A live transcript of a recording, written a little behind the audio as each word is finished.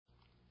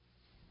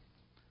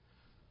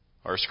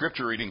Our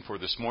scripture reading for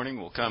this morning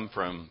will come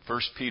from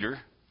 1 Peter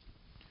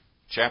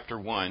chapter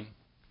 1,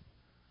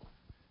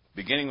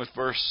 beginning with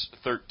verse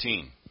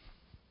 13.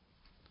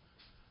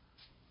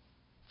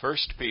 1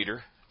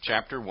 Peter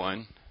chapter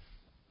 1,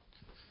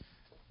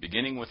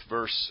 beginning with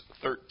verse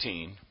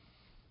 13,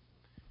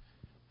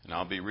 and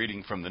I'll be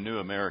reading from the New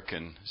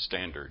American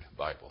Standard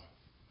Bible.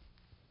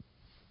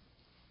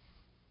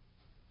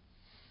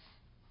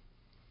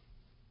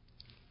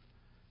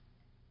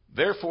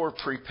 Therefore,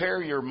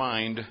 prepare your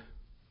mind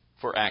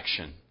for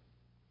action.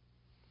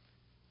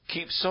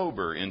 Keep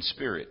sober in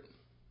spirit.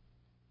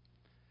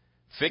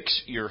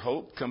 Fix your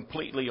hope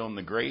completely on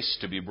the grace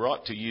to be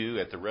brought to you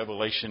at the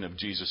revelation of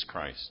Jesus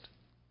Christ.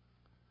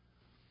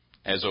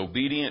 As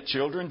obedient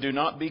children, do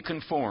not be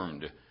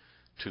conformed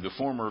to the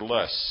former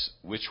lusts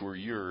which were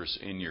yours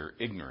in your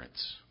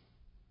ignorance.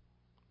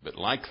 But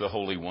like the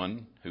Holy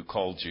One who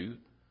called you,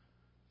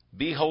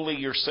 be holy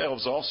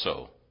yourselves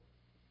also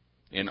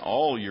in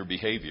all your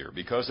behavior,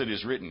 because it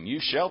is written, "You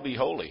shall be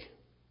holy,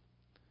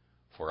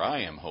 for I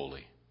am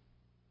holy."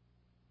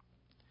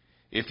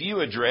 If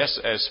you address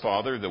as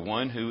Father the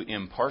one who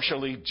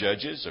impartially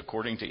judges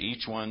according to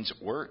each one's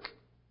work,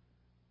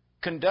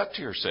 conduct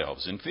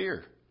yourselves in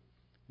fear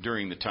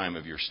during the time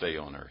of your stay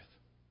on earth,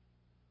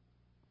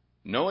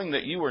 knowing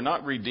that you were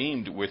not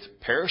redeemed with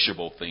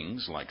perishable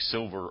things like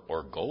silver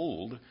or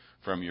gold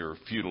from your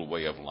futile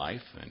way of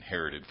life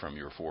inherited from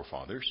your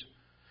forefathers,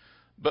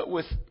 but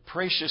with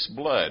precious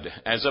blood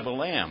as of a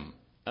lamb,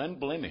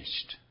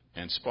 unblemished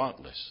and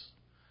spotless,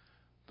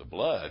 the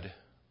blood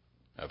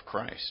of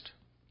Christ.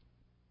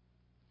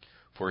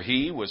 For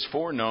he was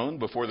foreknown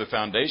before the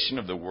foundation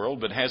of the world,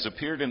 but has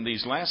appeared in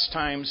these last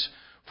times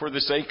for the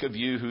sake of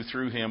you who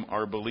through him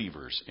are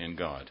believers in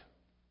God,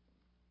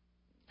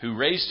 who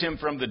raised him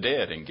from the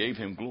dead and gave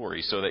him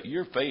glory, so that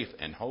your faith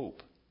and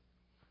hope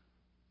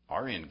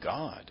are in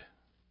God.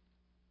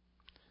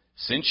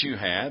 Since you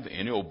have,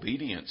 in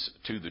obedience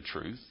to the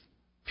truth,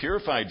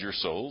 purified your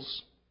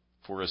souls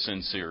for a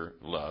sincere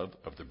love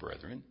of the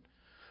brethren,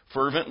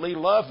 fervently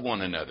love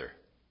one another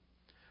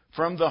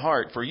from the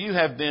heart, for you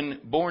have been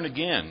born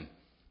again,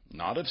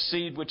 not of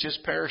seed which is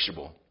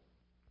perishable,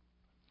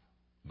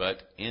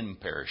 but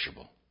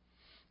imperishable.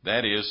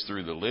 That is,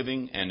 through the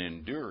living and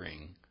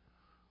enduring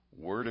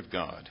Word of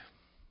God.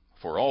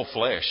 For all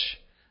flesh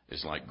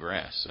is like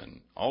grass,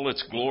 and all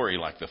its glory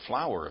like the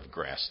flower of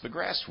grass. The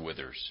grass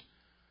withers,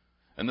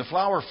 and the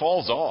flower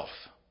falls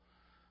off,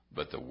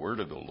 but the word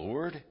of the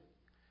Lord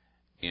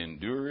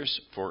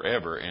endures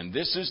forever. And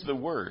this is the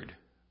word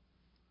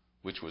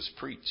which was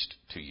preached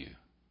to you.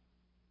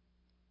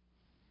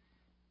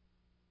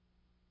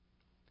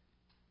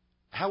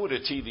 How would a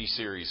TV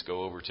series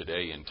go over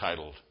today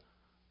entitled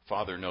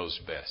Father Knows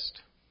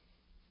Best?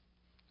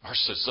 Our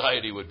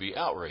society would be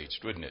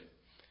outraged, wouldn't it?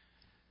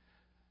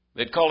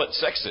 They'd call it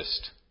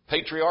sexist,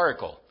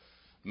 patriarchal,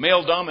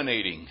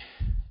 male-dominating,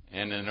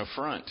 and an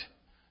affront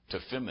to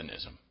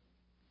feminism.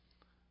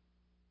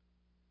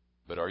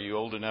 But are you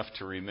old enough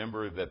to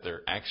remember that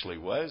there actually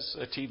was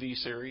a TV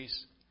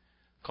series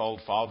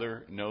called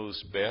Father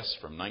Knows Best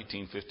from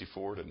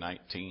 1954 to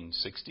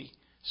 1960,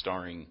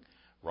 starring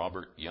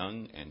Robert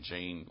Young and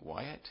Jane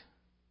Wyatt?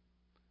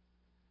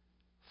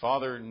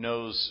 Father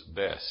Knows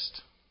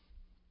Best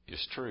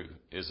is true,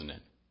 isn't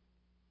it?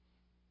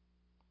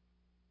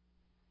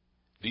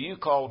 Do you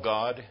call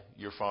God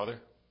your Father?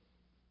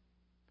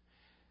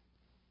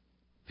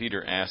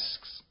 Peter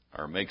asks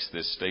or makes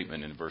this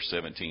statement in verse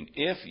 17.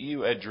 If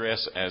you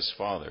address as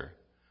Father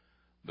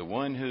the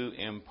one who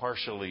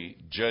impartially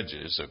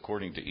judges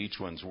according to each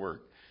one's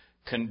work,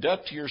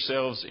 conduct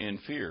yourselves in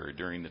fear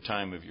during the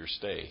time of your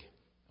stay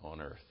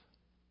on earth.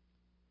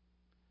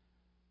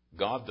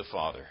 God the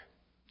Father.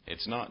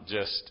 It's not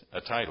just a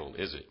title,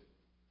 is it?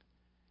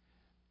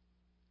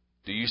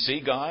 Do you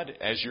see God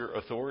as your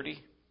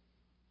authority?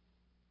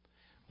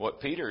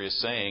 What Peter is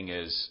saying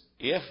is,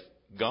 if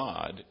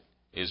God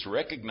is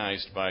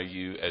recognized by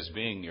you as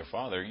being your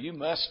Father, you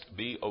must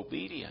be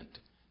obedient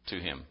to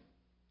him.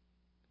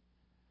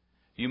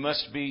 You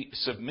must be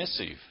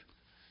submissive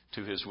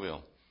to his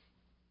will.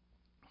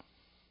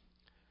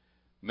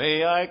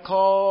 May I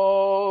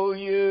call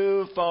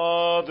you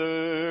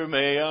Father,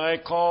 may I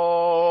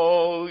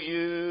call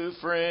you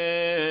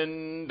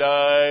friend,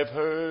 I've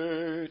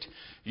heard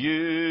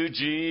you,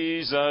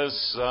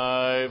 Jesus,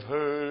 I've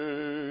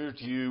hurt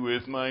you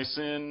with my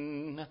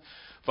sin.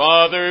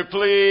 Father,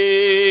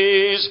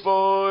 please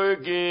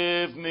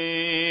forgive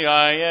me,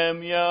 I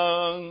am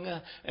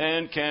young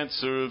and can't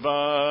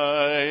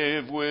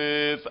survive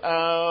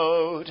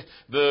without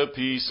the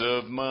peace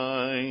of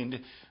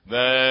mind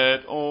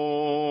that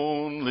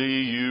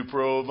only you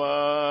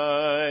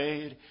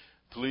provide.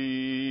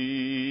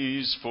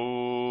 Please forgive.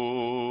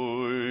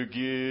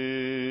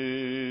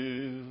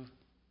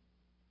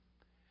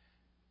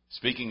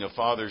 Speaking of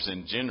fathers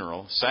in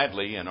general,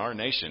 sadly in our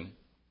nation,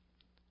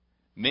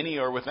 many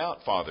are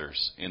without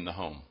fathers in the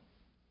home.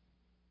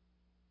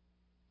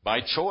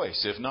 By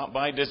choice, if not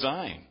by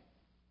design.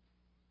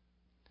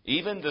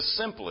 Even the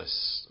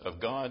simplest of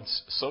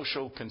God's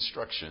social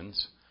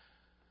constructions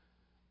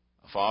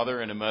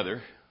father and a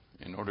mother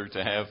in order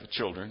to have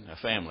children, a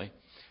family,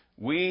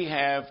 we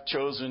have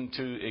chosen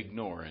to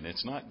ignore. And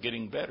it's not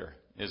getting better,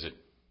 is it?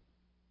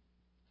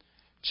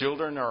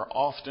 Children are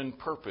often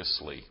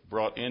purposely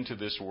brought into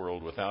this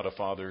world without a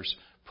father's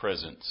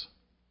presence.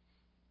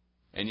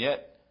 And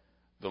yet,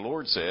 the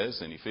Lord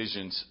says in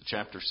Ephesians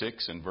chapter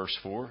 6 and verse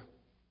 4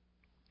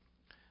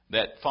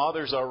 that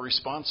fathers are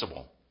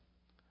responsible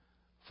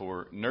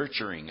for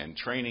nurturing and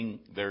training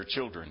their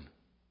children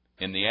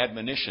in the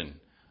admonition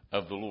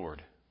of the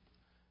Lord.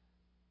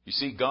 You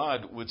see,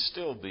 God would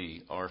still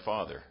be our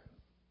Father.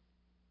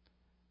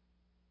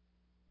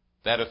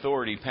 That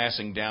authority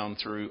passing down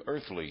through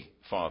earthly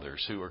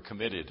fathers who are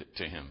committed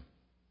to Him.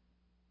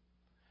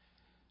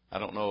 I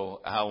don't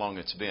know how long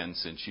it's been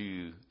since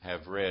you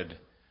have read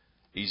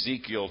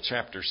Ezekiel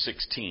chapter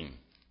 16.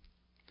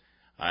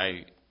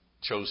 I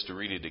chose to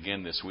read it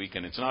again this week,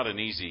 and it's not an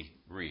easy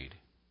read.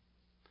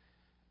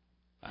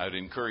 I would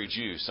encourage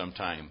you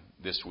sometime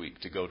this week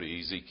to go to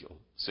Ezekiel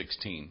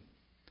 16.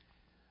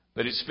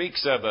 But it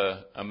speaks of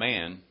a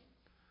man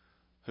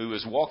who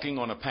is walking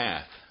on a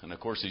path. And of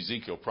course,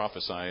 Ezekiel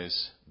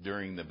prophesies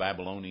during the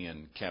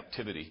Babylonian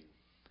captivity.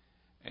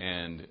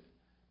 And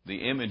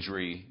the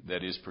imagery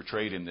that is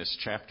portrayed in this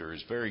chapter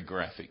is very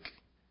graphic.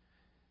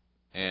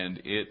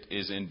 And it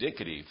is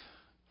indicative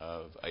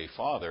of a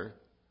father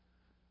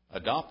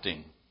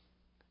adopting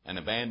an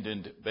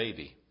abandoned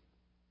baby,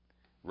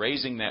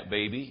 raising that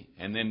baby,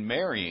 and then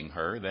marrying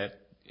her. That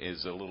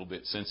is a little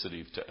bit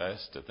sensitive to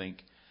us to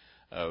think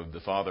of the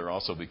father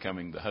also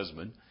becoming the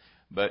husband.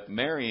 But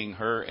marrying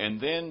her, and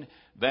then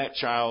that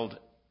child,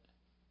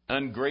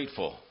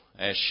 ungrateful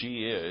as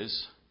she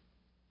is,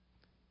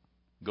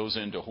 goes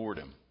into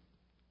whoredom.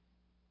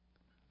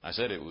 I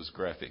said it was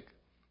graphic.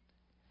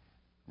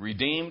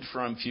 Redeemed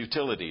from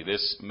futility,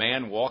 this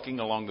man walking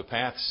along the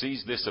path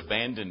sees this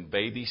abandoned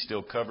baby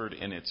still covered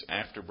in its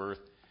afterbirth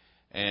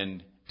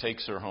and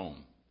takes her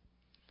home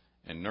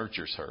and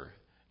nurtures her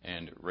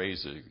and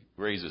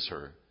raises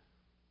her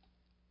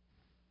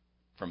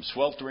from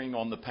sweltering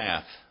on the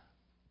path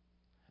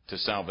to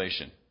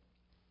salvation.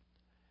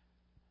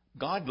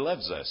 God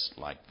loves us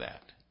like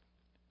that.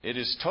 It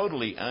is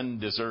totally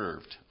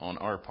undeserved on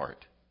our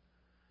part.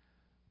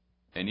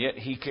 And yet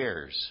He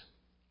cares.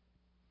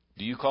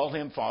 Do you call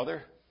Him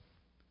Father?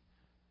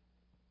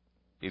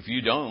 If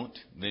you don't,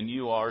 then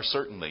you are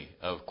certainly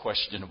of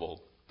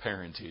questionable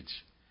parentage.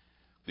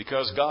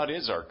 Because God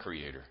is our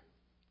Creator.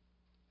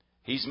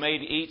 He's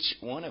made each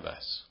one of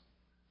us.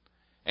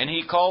 And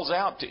He calls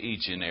out to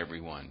each and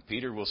every one.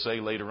 Peter will say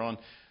later on,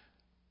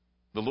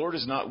 the Lord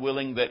is not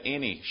willing that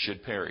any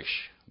should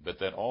perish, but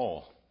that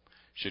all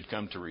should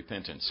come to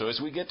repentance. So as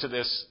we get to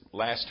this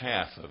last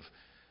half of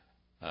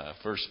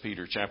 1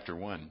 Peter chapter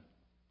 1,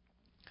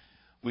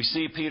 we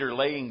see Peter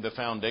laying the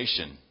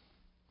foundation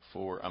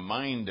for a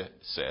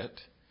mindset.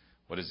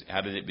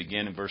 How did it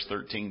begin in verse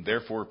 13?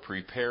 Therefore,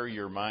 prepare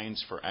your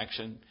minds for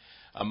action.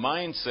 A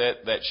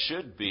mindset that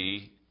should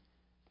be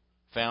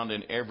found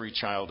in every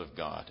child of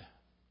God.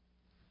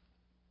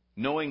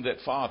 Knowing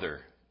that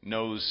Father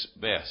knows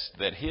best,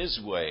 that His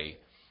way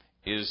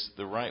is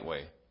the right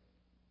way.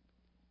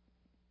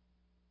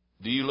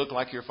 Do you look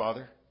like your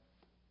Father?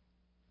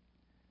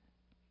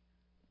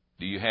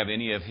 Do you have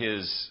any of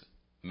His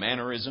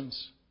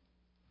mannerisms?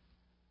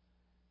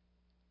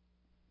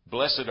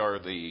 Blessed are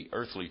the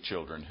earthly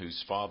children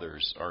whose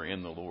fathers are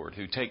in the Lord,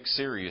 who take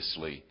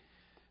seriously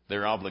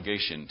their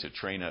obligation to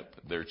train up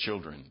their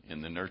children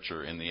in the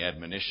nurture and the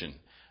admonition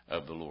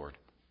of the Lord.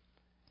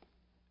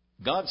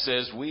 God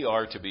says we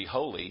are to be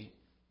holy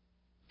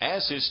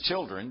as His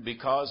children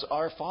because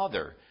our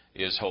Father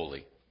is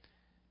holy.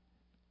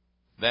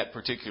 That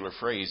particular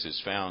phrase is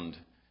found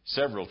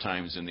several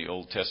times in the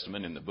Old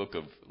Testament in the book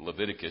of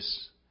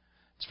Leviticus.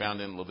 It's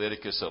found in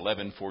Leviticus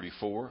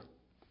 11:44.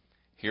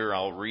 Here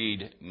I'll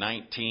read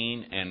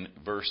 19 and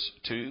verse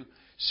 2.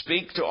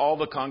 Speak to all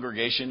the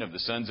congregation of the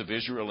sons of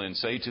Israel and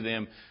say to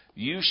them,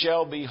 you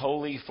shall be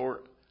holy,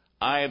 for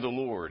I, the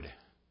Lord,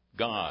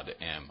 God,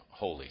 am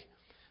holy.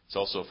 It's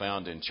also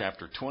found in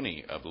chapter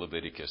 20 of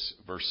Leviticus,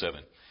 verse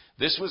 7.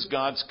 This was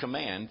God's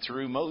command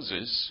through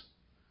Moses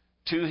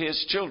to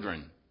His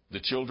children, the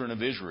children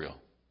of Israel.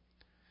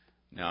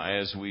 Now,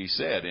 as we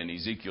said in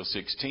Ezekiel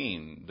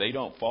 16, they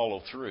don't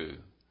follow through.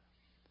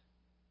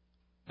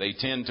 They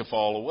tend to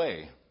fall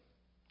away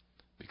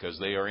because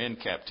they are in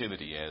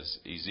captivity, as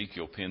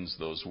Ezekiel pins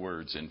those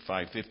words in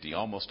 550,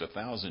 almost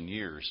 1,000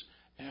 years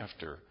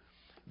after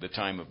the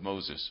time of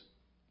Moses.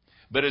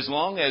 But as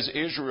long as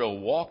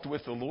Israel walked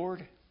with the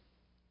Lord,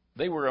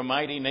 they were a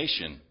mighty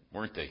nation,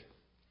 weren't they?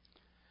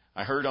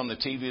 I heard on the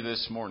TV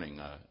this morning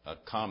a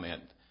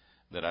comment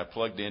that I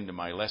plugged into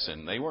my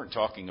lesson. They weren't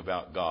talking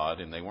about God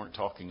and they weren't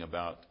talking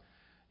about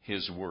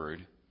His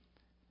Word.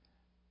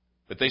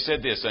 But they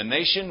said this, a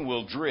nation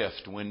will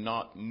drift when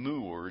not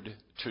moored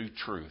to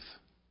truth.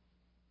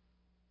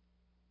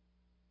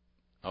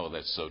 Oh,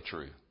 that's so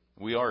true.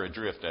 We are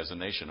adrift as a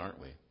nation,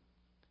 aren't we?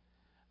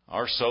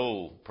 Our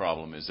sole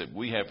problem is that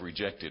we have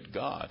rejected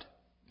God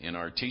in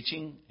our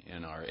teaching,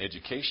 in our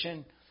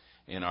education,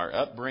 in our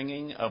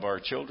upbringing of our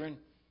children?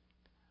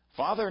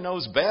 Father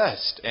knows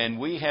best, and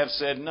we have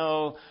said,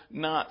 no,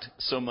 not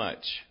so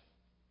much.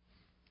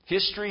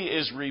 History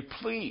is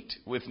replete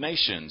with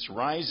nations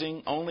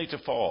rising only to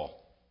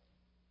fall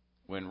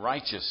when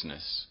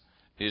righteousness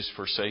is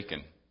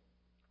forsaken.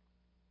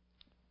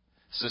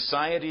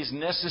 Societies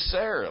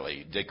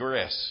necessarily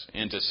digress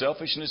into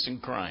selfishness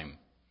and crime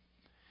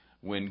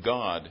when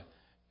God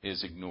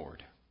is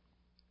ignored.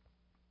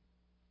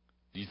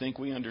 Do you think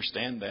we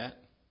understand that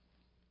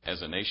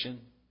as a nation,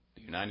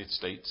 the United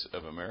States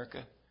of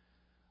America?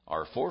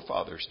 Our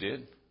forefathers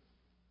did.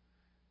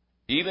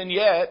 Even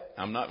yet,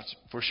 I'm not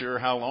for sure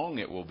how long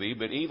it will be,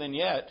 but even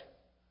yet,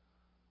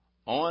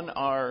 on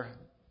our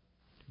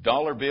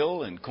dollar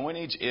bill and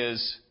coinage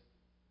is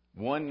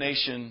one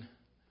nation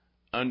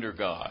under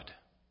God.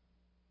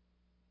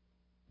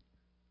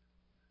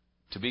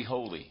 To be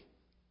holy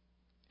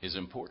is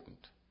important.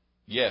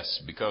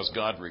 Yes, because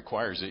God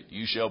requires it.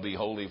 You shall be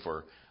holy,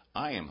 for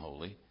I am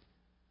holy.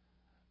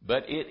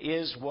 But it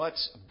is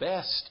what's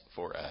best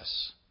for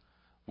us.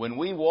 When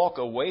we walk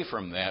away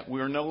from that,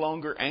 we're no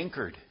longer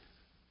anchored.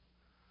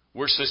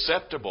 We're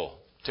susceptible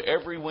to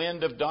every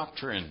wind of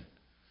doctrine,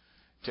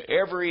 to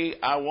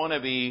every I want to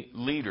be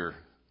leader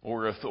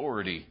or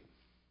authority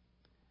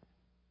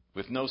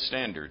with no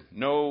standard,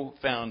 no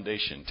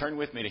foundation. Turn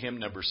with me to hymn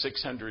number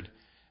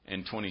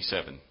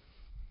 627.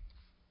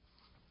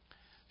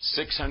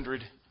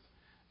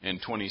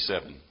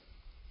 627.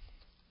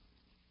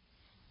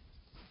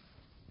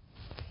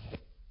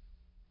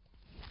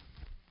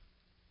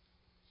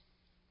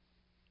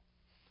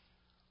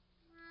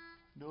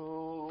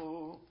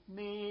 Know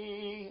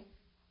me,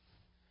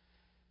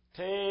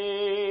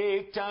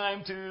 take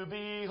time to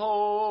be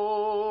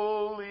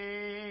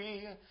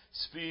holy,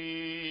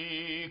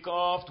 speak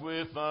oft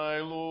with thy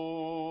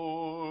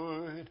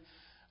Lord,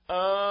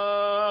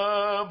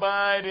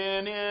 abide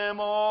in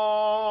him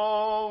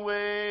always,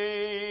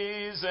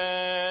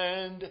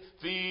 and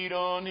feed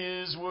on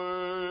his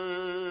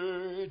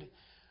word.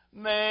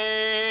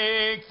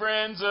 Make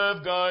friends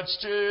of God's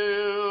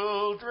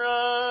children,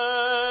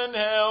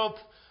 help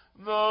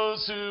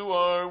those who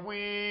are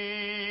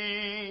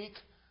weak,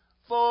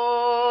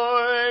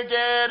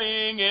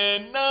 forgetting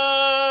in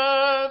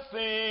nothing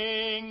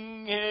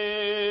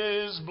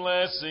his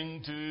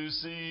blessing to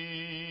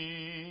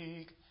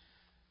seek.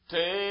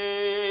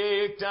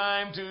 Take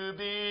time to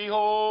be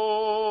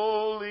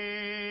holy,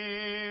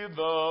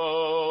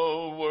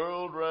 the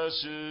world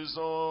rushes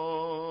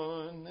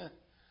on.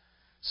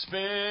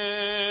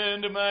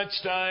 Spend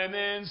much time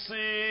in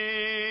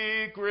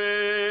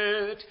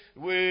secret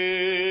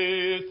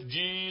with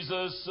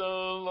Jesus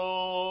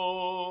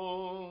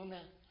alone.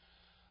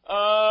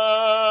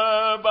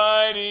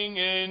 Abiding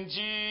in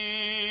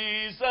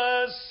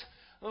Jesus,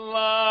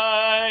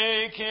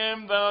 like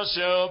him thou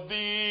shalt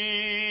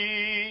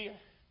be.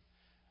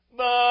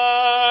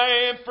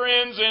 Thy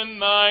friends in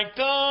thy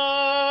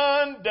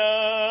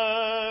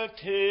conduct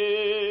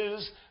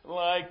his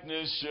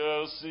likeness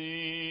shall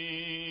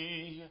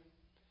see.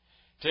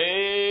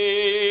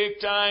 Take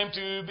time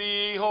to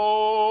be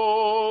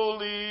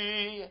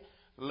holy,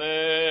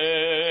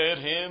 let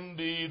him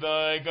be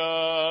thy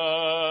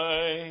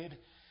guide,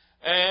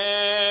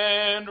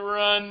 and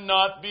run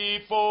not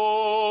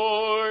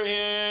before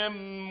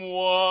him,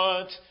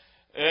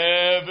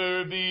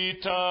 whatever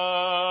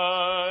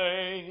betide.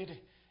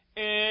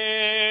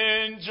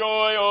 In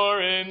joy or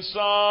in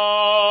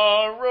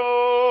sorrow,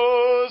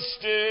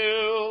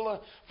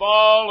 still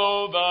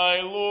follow thy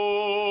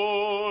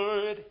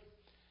Lord,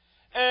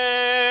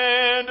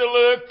 and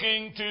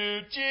looking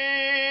to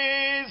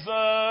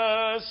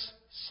Jesus,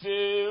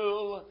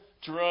 still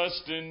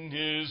trust in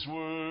his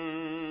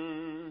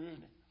word.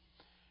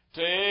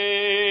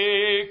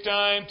 Take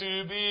time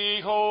to be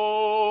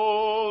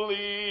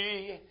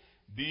holy,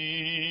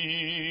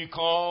 be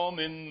calm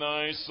in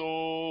thy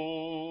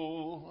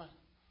soul.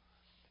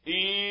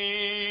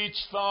 Each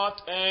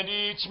thought and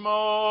each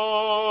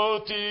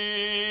motive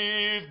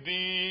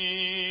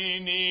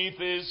beneath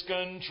his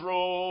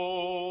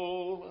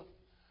control.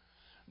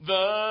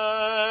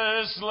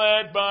 Thus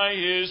led by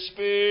his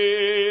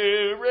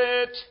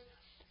Spirit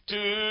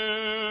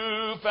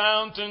to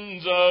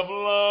fountains of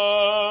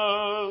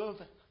love,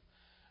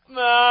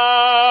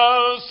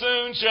 thou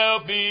soon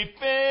shalt be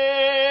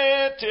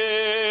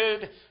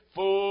fitted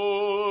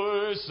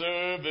for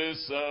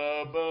service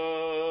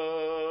above.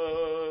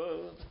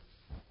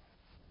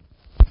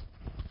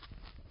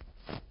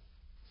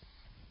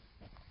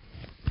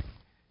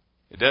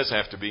 It does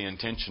have to be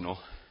intentional.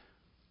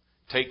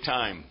 Take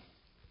time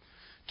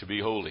to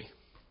be holy.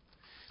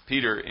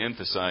 Peter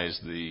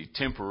emphasized the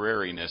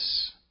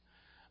temporariness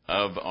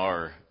of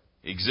our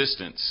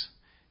existence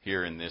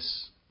here in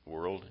this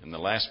world. In the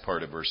last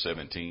part of verse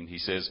 17, he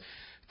says,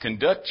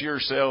 conduct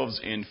yourselves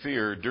in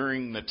fear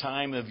during the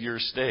time of your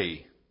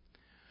stay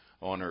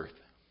on earth.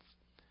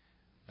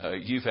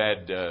 You've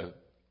had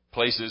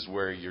places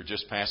where you're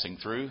just passing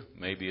through.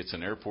 Maybe it's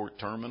an airport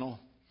terminal,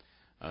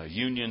 a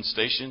Union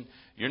Station.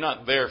 You're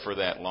not there for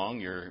that long.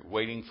 You're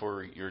waiting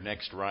for your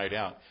next ride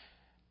out.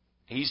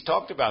 He's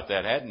talked about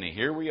that, hadn't he?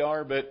 Here we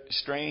are, but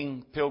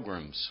straying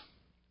pilgrims.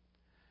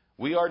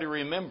 We are to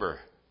remember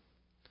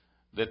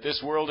that this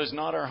world is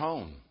not our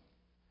home.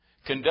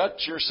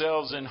 Conduct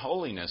yourselves in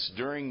holiness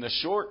during the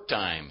short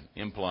time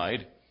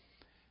implied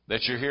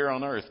that you're here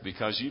on earth,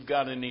 because you've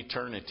got an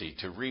eternity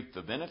to reap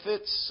the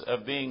benefits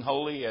of being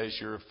holy as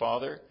your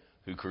Father,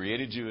 who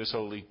created you, is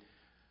holy,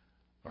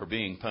 or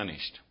being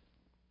punished.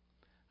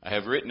 I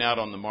have written out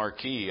on the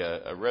marquee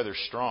a rather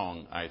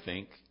strong, I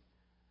think,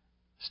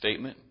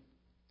 statement.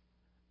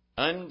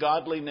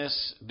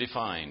 Ungodliness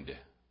defined.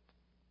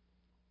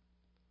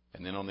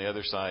 And then on the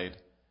other side,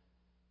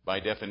 by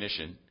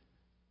definition,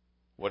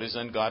 what is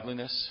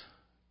ungodliness?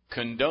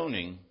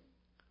 Condoning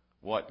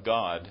what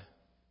God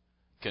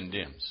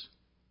condemns.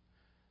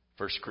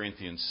 1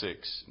 Corinthians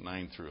 6,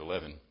 9 through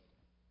 11.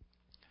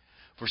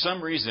 For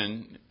some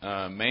reason,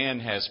 man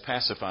has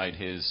pacified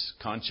his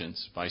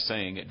conscience by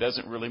saying it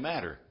doesn't really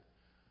matter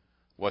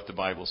what the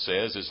Bible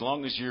says as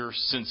long as you're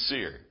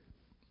sincere.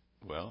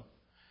 Well,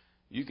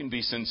 you can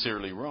be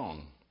sincerely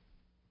wrong.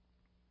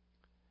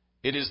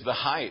 It is the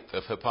height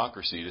of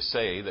hypocrisy to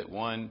say that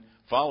one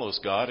follows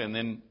God and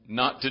then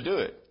not to do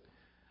it.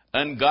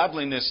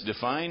 Ungodliness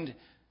defined,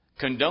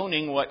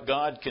 condoning what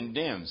God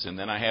condemns. And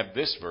then I have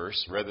this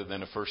verse rather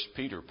than a 1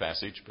 Peter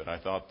passage, but I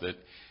thought that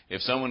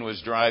if someone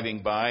was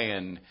driving by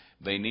and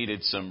they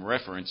needed some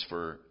reference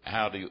for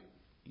how do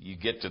you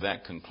get to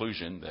that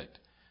conclusion that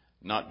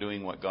not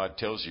doing what God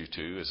tells you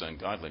to is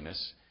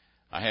ungodliness,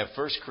 I have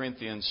 1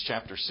 Corinthians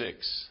chapter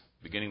 6,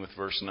 beginning with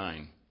verse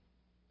 9.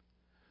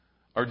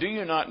 Or do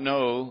you not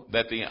know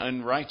that the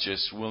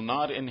unrighteous will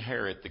not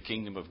inherit the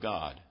kingdom of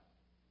God?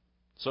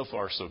 So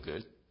far, so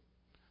good.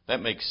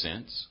 That makes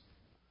sense.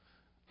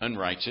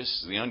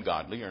 Unrighteous, the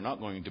ungodly, are not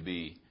going to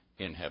be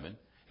in heaven.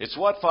 It's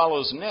what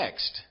follows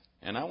next.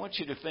 And I want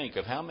you to think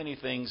of how many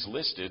things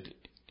listed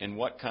in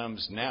what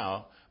comes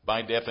now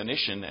by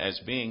definition as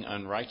being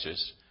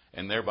unrighteous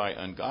and thereby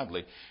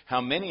ungodly. How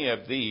many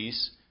of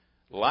these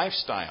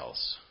lifestyles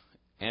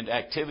and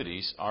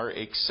activities are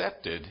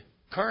accepted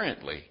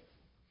currently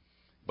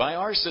by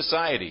our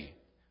society,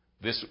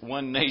 this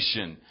one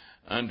nation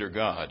under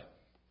God.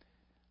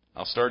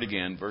 I'll start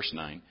again, verse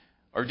 9.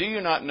 Or do you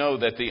not know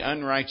that the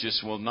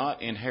unrighteous will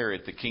not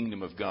inherit the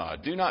kingdom of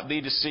God? Do not be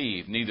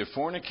deceived, neither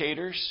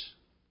fornicators,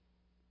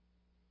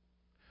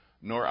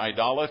 nor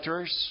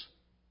idolaters,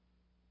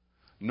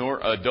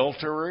 nor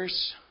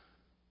adulterers,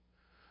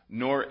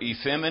 nor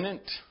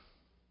effeminate,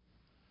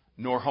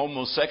 nor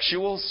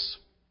homosexuals,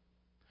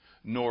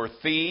 nor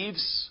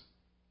thieves,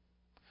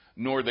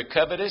 nor the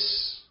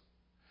covetous,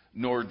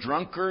 nor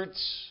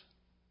drunkards,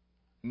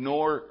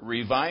 nor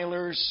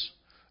revilers,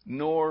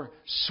 nor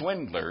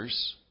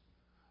swindlers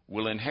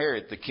will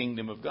inherit the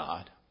kingdom of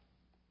God.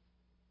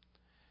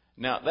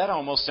 Now, that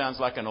almost sounds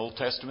like an Old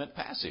Testament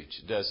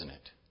passage, doesn't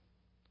it?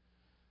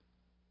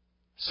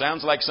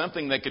 Sounds like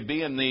something that could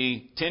be in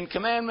the Ten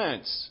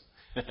Commandments.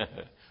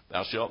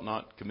 Thou shalt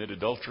not commit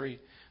adultery.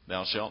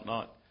 Thou shalt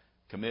not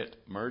commit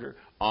murder.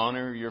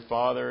 Honor your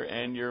father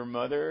and your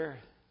mother.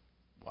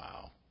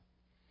 Wow.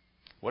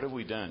 What have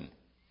we done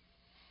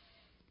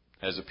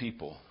as a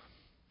people?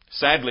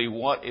 Sadly,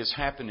 what is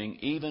happening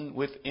even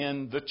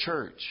within the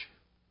church?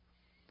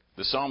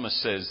 The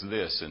psalmist says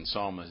this in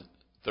Psalm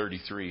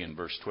 33 and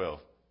verse 12.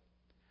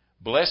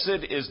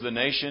 Blessed is the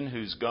nation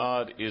whose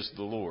God is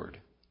the Lord,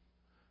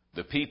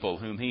 the people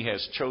whom he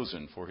has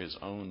chosen for his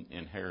own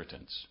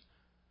inheritance.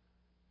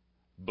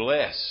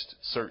 Blessed,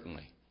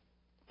 certainly,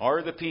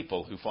 are the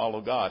people who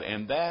follow God,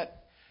 and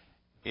that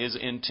is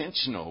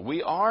intentional.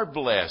 We are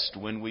blessed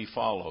when we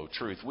follow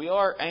truth. We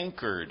are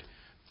anchored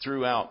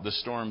throughout the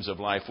storms of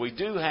life. We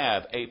do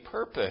have a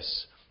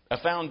purpose, a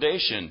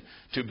foundation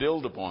to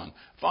build upon.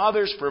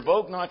 Fathers,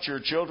 provoke not your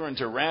children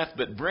to wrath,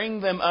 but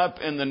bring them up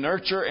in the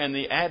nurture and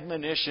the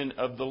admonition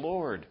of the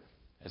Lord,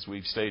 as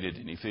we've stated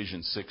in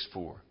Ephesians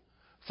 6:4.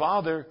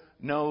 Father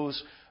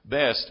knows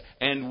best,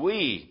 and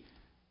we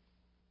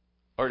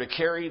are to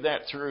carry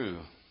that through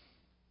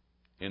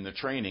in the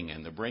training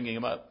and the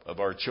bringing up of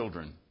our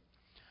children.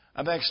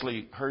 I've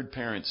actually heard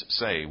parents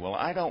say, well,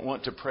 I don't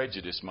want to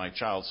prejudice my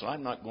child, so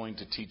I'm not going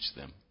to teach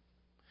them.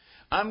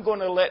 I'm going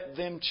to let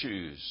them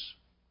choose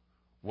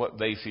what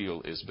they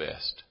feel is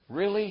best.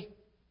 Really?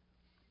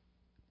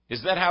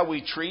 Is that how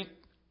we treat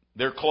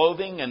their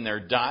clothing and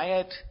their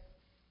diet?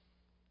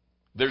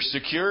 Their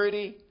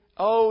security?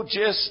 Oh,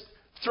 just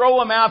throw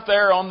them out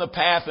there on the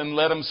path and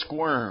let them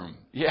squirm.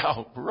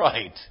 Yeah,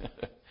 right.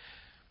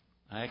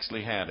 I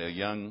actually had a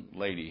young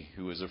lady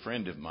who was a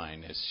friend of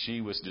mine as she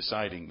was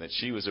deciding that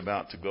she was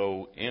about to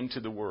go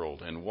into the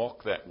world and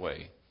walk that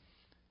way.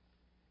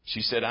 She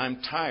said,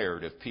 I'm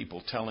tired of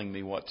people telling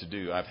me what to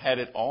do. I've had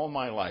it all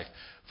my life.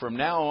 From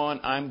now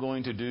on, I'm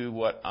going to do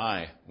what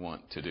I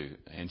want to do.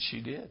 And she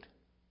did.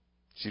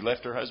 She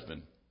left her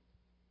husband.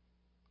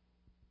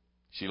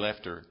 She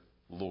left her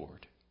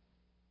Lord.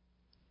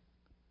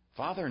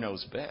 Father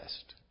knows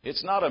best.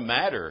 It's not a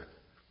matter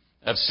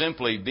of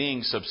simply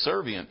being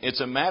subservient.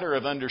 It's a matter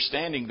of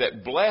understanding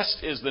that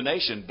blessed is the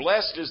nation,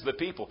 blessed is the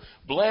people,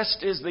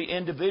 blessed is the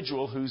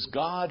individual whose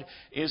God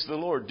is the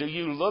Lord. Do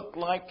you look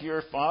like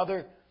your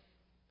Father?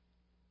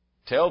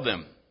 Tell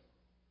them,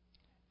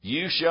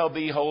 you shall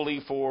be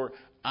holy, for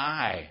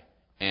I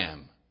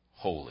am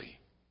holy.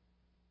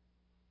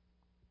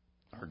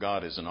 Our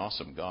God is an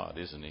awesome God,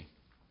 isn't He?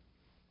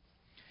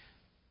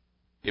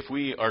 If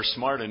we are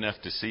smart enough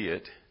to see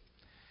it,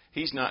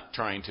 He's not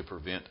trying to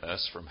prevent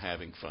us from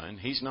having fun.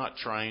 He's not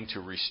trying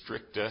to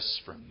restrict us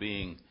from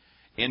being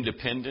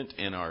independent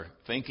in our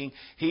thinking.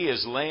 He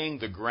is laying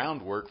the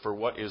groundwork for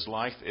what is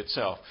life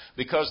itself.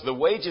 Because the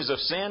wages of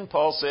sin,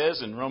 Paul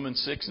says in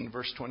Romans 6 and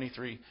verse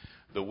 23,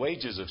 the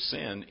wages of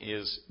sin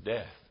is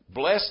death.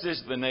 Blessed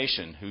is the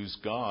nation whose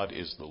God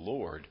is the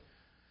Lord,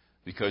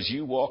 because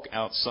you walk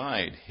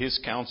outside His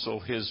counsel,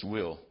 His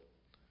will.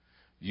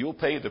 You'll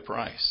pay the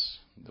price.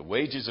 The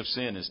wages of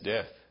sin is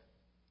death.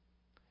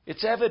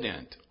 It's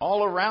evident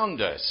all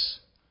around us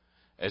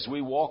as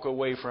we walk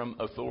away from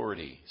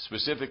authority,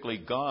 specifically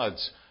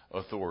God's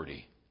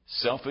authority.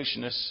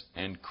 Selfishness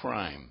and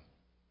crime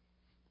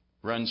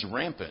runs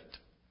rampant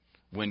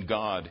when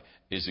God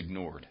is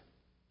ignored.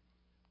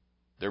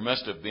 There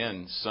must have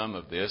been some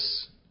of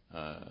this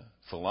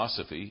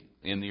philosophy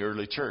in the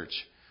early church.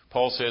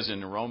 Paul says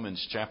in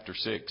Romans chapter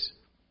 6,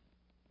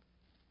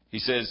 he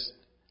says,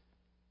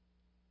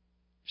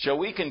 shall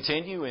we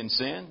continue in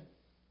sin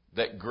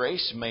that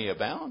grace may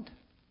abound?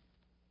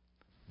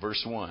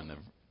 Verse 1 of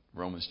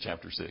Romans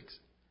chapter 6.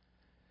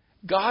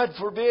 God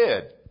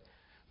forbid.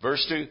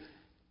 Verse 2.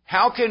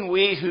 How can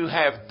we who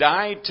have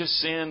died to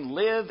sin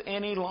live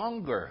any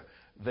longer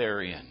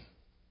therein?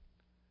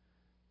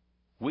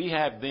 We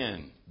have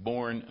been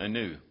born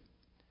anew.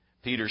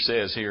 Peter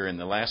says here in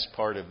the last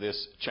part of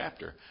this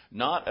chapter,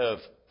 not of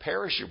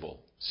perishable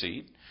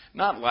seed,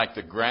 not like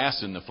the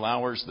grass and the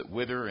flowers that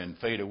wither and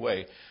fade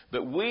away,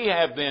 but we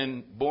have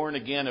been born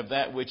again of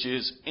that which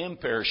is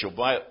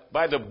imperishable,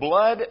 by the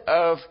blood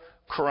of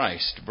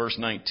Christ, verse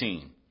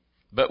 19.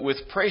 But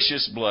with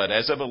precious blood,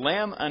 as of a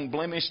lamb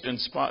unblemished and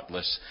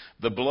spotless,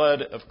 the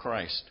blood of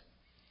Christ.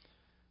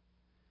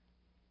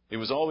 It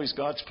was always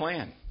God's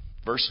plan.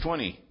 Verse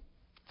 20.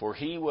 For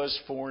He was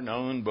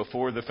foreknown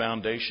before the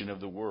foundation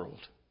of the world.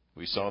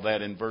 We saw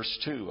that in verse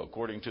 2,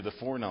 according to the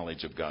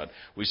foreknowledge of God.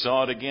 We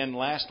saw it again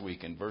last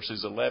week in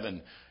verses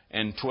 11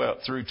 and 12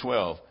 through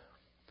 12.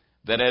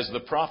 That as the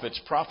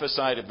prophets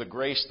prophesied of the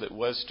grace that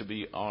was to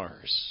be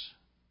ours.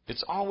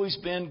 It's always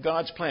been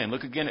God's plan.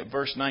 Look again at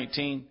verse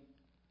 19.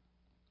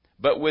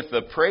 But with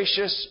the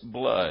precious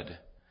blood,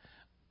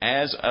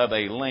 as of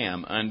a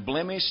lamb,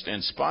 unblemished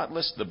and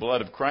spotless, the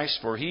blood of Christ,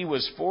 for He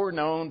was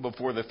foreknown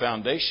before the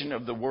foundation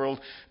of the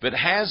world, but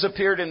has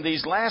appeared in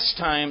these last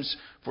times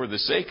for the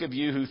sake of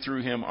you who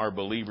through Him are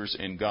believers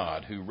in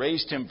God, who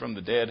raised Him from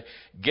the dead,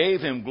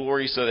 gave Him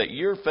glory, so that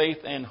your faith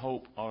and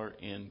hope are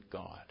in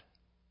God.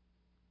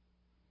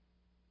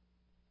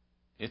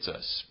 It's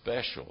a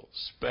special,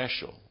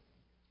 special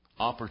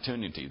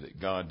opportunity that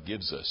God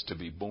gives us to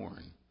be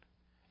born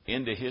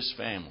into His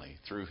family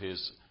through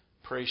His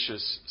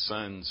precious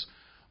Son's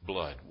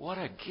blood. What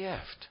a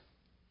gift.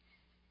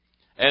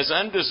 As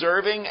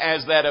undeserving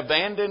as that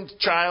abandoned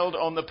child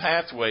on the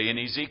pathway in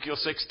Ezekiel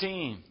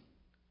 16.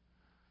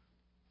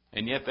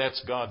 And yet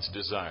that's God's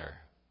desire.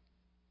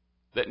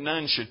 That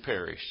none should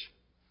perish,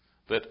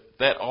 but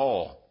that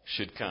all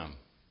should come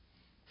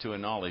to a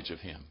knowledge of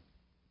Him.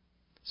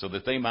 So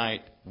that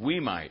we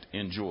might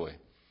enjoy.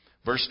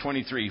 Verse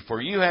 23, for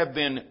you have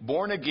been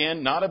born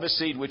again, not of a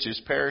seed which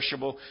is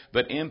perishable,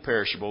 but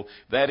imperishable.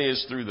 That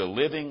is, through the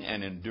living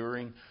and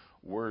enduring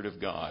Word of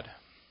God.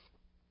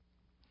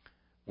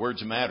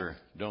 Words matter,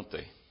 don't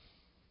they?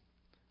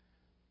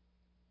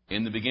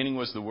 In the beginning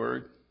was the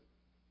Word,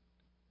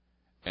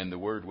 and the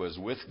Word was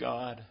with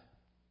God,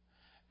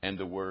 and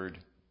the Word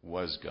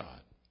was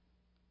God.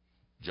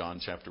 John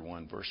chapter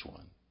 1, verse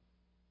 1.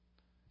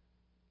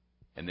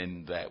 And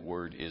then that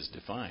word is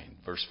defined.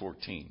 Verse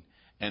 14.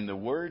 And the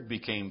Word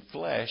became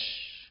flesh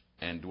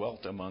and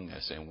dwelt among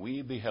us, and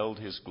we beheld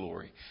His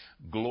glory.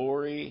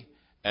 Glory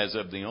as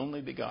of the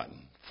only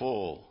begotten,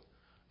 full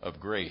of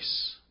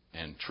grace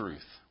and truth.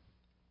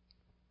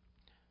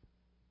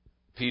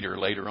 Peter,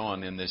 later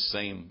on in this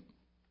same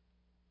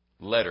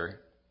letter,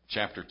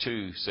 chapter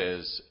 2,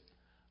 says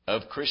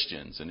of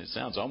Christians, and it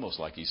sounds almost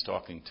like he's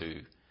talking to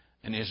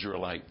an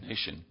Israelite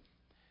nation.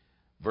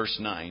 Verse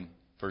 9.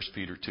 1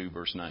 Peter 2,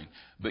 verse 9.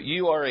 But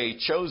you are a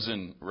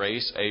chosen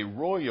race, a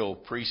royal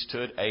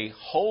priesthood, a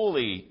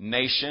holy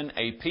nation,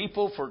 a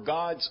people for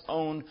God's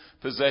own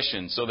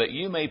possession, so that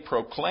you may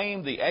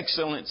proclaim the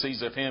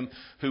excellencies of Him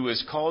who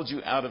has called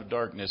you out of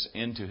darkness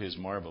into His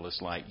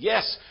marvelous light.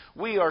 Yes,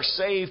 we are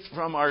saved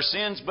from our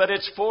sins, but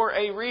it's for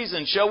a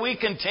reason. Shall we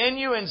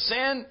continue in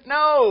sin?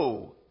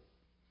 No.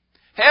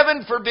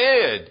 Heaven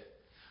forbid.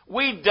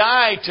 We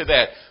die to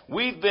that.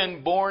 We've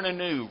been born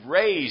anew,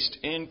 raised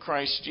in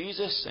Christ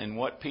Jesus. And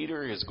what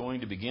Peter is going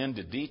to begin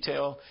to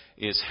detail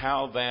is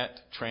how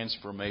that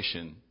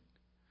transformation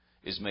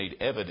is made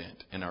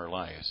evident in our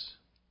lives.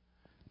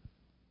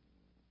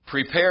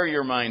 Prepare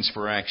your minds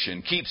for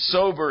action. Keep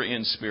sober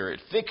in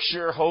spirit. Fix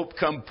your hope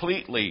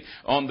completely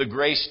on the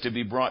grace to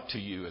be brought to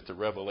you at the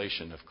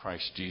revelation of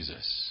Christ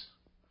Jesus.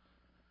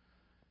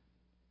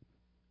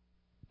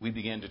 We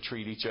begin to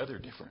treat each other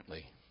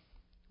differently,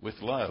 with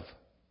love,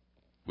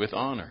 with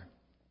honor.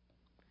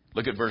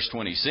 Look at verse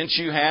 20. Since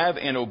you have,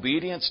 in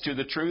obedience to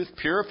the truth,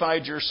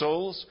 purified your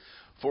souls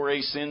for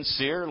a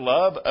sincere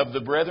love of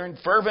the brethren,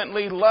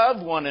 fervently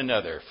love one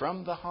another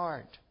from the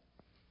heart.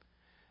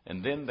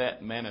 And then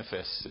that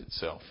manifests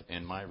itself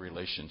in my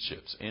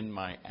relationships, in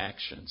my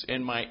actions,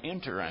 in my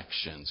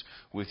interactions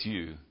with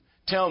you.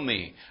 Tell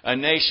me, a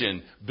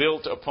nation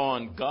built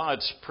upon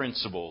God's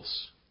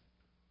principles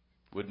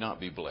would not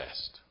be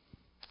blessed.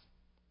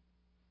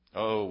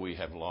 Oh, we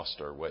have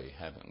lost our way,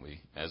 haven't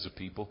we, as a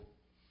people?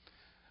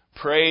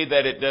 Pray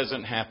that it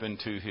doesn't happen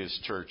to His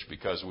church,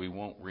 because we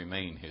won't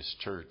remain His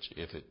church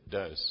if it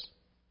does.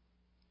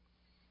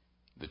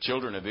 The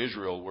children of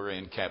Israel were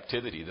in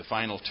captivity. The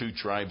final two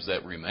tribes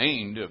that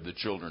remained of the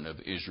children of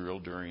Israel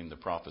during the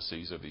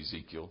prophecies of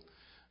Ezekiel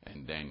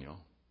and Daniel,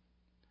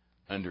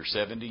 under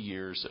 70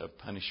 years of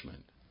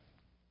punishment.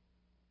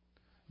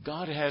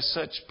 God has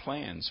such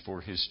plans for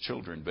His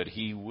children, but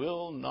He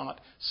will not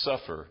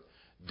suffer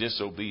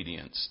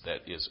disobedience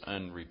that is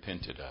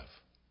unrepented of.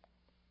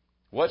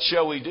 What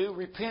shall we do?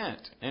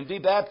 Repent and be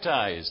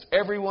baptized,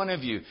 every one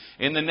of you,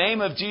 in the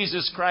name of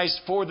Jesus Christ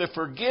for the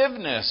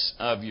forgiveness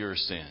of your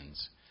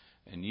sins.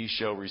 And ye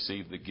shall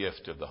receive the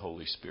gift of the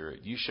Holy Spirit.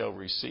 You shall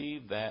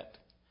receive that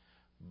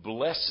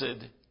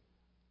blessed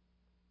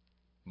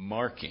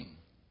marking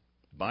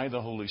by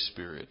the Holy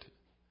Spirit,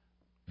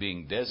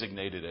 being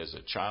designated as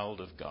a child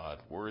of God,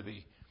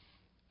 worthy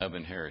of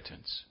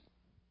inheritance.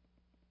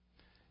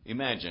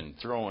 Imagine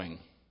throwing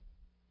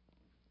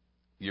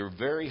your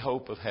very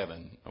hope of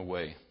heaven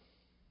away.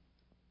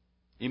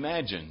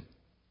 Imagine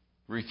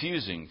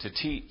refusing to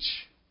teach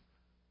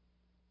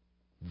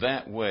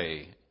that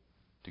way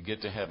to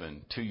get to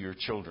heaven to your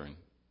children.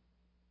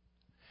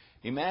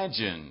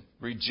 Imagine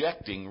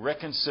rejecting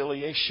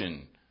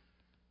reconciliation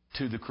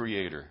to the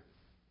Creator.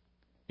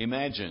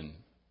 Imagine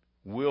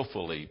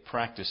willfully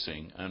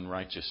practicing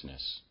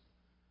unrighteousness.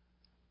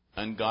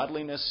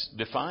 Ungodliness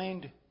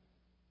defined,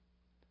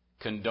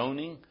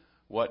 condoning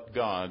what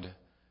God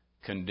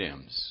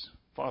condemns.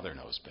 Father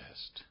knows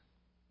best.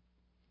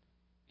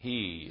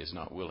 He is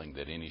not willing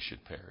that any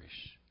should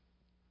perish.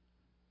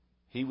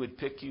 He would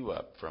pick you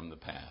up from the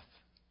path,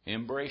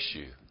 embrace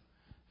you,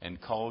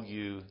 and call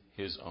you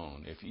His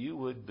own, if you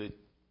would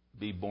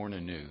be born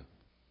anew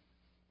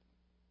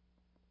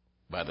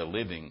by the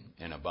living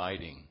and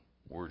abiding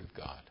Word of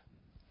God.